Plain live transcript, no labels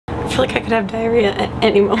feel like I could have diarrhea at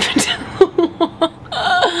any moment.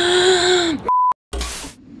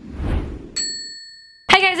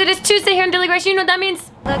 Hey guys, it is Tuesday here on DailyGrace. You know what that means?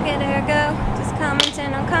 Look at her go, just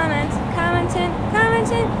commenting on comments, commenting.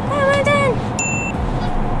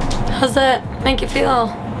 How's that make you feel,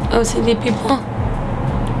 OCD people?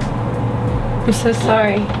 I'm so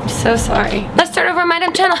sorry. I'm so sorry. Let's start over on my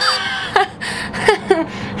damn channel.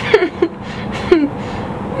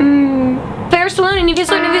 Paris Salon, new user.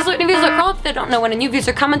 For all of you that don't know what a new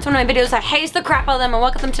user comments on my videos, I haze the crap out of them and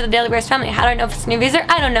welcome them to the DailyGrace family. How do I know if it's a new user?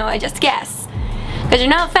 I don't know, I just guess. Because you're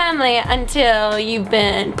not family until you've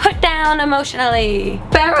been put down emotionally.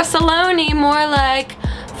 Barcelona, more like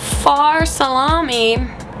far salami.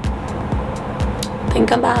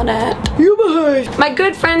 Think about it. My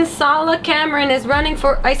good friend Sala Cameron is running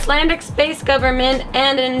for Icelandic space government,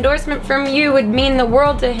 and an endorsement from you would mean the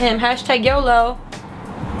world to him. Hashtag YOLO.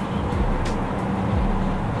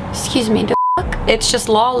 Excuse me, it's just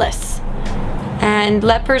lawless. And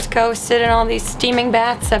lepers go sit in all these steaming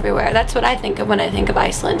baths everywhere. That's what I think of when I think of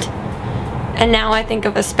Iceland. And now I think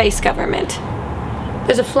of a space government.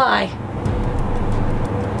 There's a fly.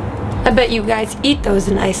 I bet you guys eat those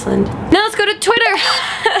in Iceland. Now let's go to Twitter.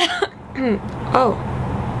 Oh.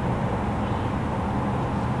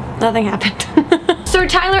 Nothing happened. Sir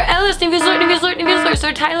Tyler Ellis, new user.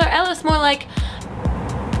 Sir Tyler Ellis, more like,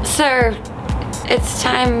 sir, it's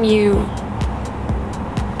time you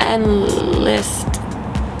enlist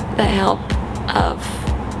the help of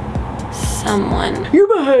someone. You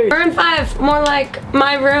behave. Room 5, more like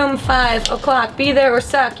my room 5 o'clock. Be there or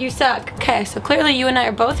suck, you suck. Okay, so clearly you and I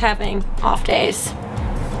are both having off days.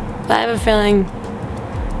 But I have a feeling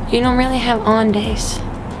you don't really have on days.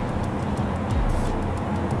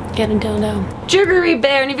 Get a dildo. Juggery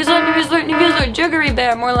bear, new user. Juggery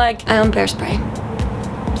bear, more like I own bear spray.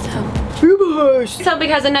 Selby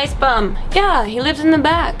has a nice bum. Yeah, he lives in the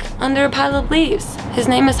back, under a pile of leaves. His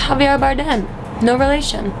name is Javier Bardem. No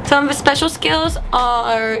relation. Some of his special skills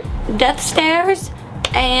are death stares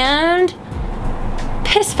and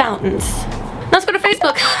piss fountains. Let's go to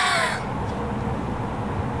Facebook.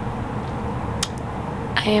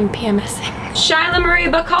 I am PMSing. Shyla Marie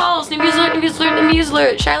Bacalls, new user.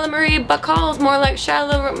 Shyla Marie Bacalls, more like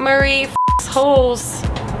Shyla Marie f***s holes.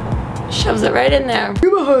 Shoves it right in there.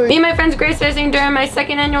 Me and my friends Grace facing during my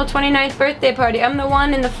 2nd annual 29th birthday party. I'm the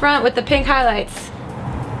one in the front with the pink highlights.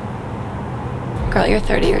 Girl, you're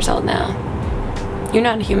 30 years old now. You're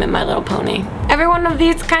not a human, My Little Pony. Every one of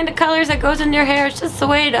these kind of colors that goes in your hair is just a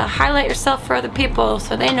way to highlight yourself for other people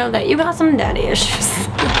so they know that you got some daddy issues.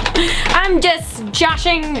 I'm just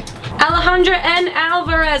joshing. Alejandra N.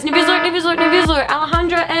 Alvarez. New user.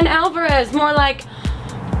 Alejandra N. Alvarez. More like,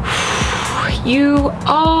 you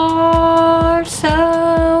are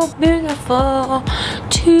so beautiful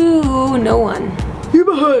to no one. You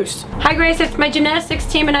the host. Hi Grace, it's my gymnastics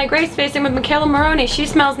team and I Grace facing with Michaela Maroney. She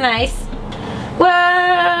smells nice.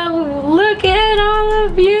 Whoa, look at all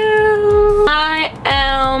of you. I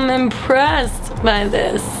am impressed by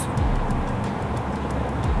this.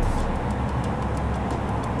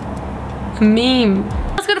 A meme.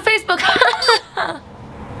 Let's go to Facebook.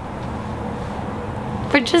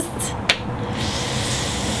 We're just...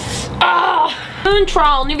 Moon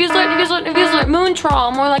troll, new user. Moon troll,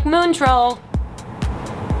 more like moon troll.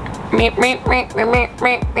 You need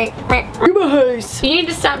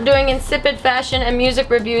to stop doing insipid fashion and music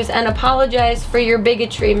reviews and apologize for your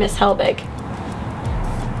bigotry, Miss Helbig.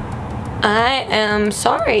 I am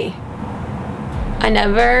sorry. I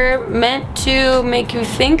never meant to make you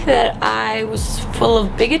think that I was full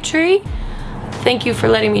of bigotry. Thank you for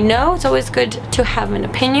letting me know. It's always good to have an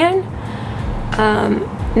opinion.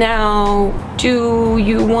 Now, do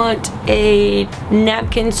you want a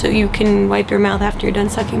napkin so you can wipe your mouth after you're done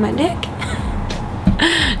sucking my dick?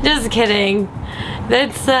 Just kidding.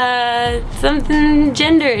 That's something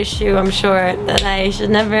gender issue, I'm sure, that I should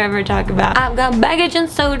never ever talk about. I've got baggage and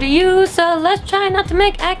so do you, so let's try not to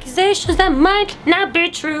make accusations that might not be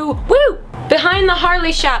true. Woo! Behind the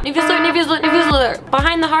Harley shop. New user.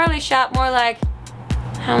 Behind the Harley shop, more like,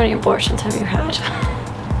 how many abortions have you had?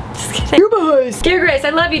 Just kidding. Dear Grace, I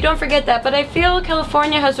love you, don't forget that, but I feel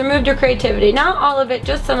California has removed your creativity. Not all of it,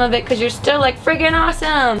 just some of it, because you're still like friggin'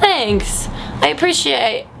 awesome. Thanks. I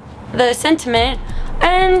appreciate the sentiment,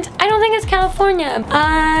 and I don't think it's California.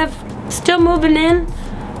 I'm still moving in,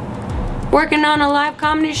 working on a live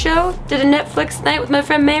comedy show. Did a Netflix night with my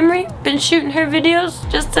friend Mamrie. Been shooting her videos,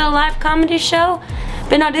 just a live comedy show.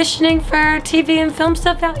 Been auditioning for TV and film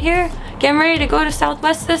stuff out here. Getting ready to go to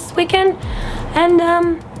Southwest this weekend, and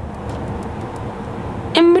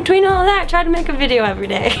in between all that, I try to make a video every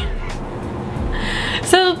day.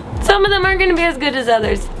 So Some of them aren't gonna be as good as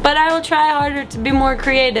others, but I will try harder to be more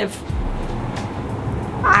creative.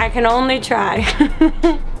 I can only try.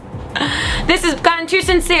 This has gotten too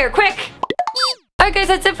sincere. Quick! Alright guys,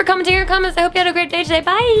 that's it for commenting your comments. I hope you had a great day today.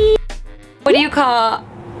 Bye! What do you call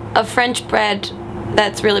a French bread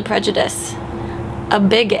that's really prejudiced? A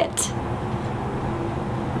bigot.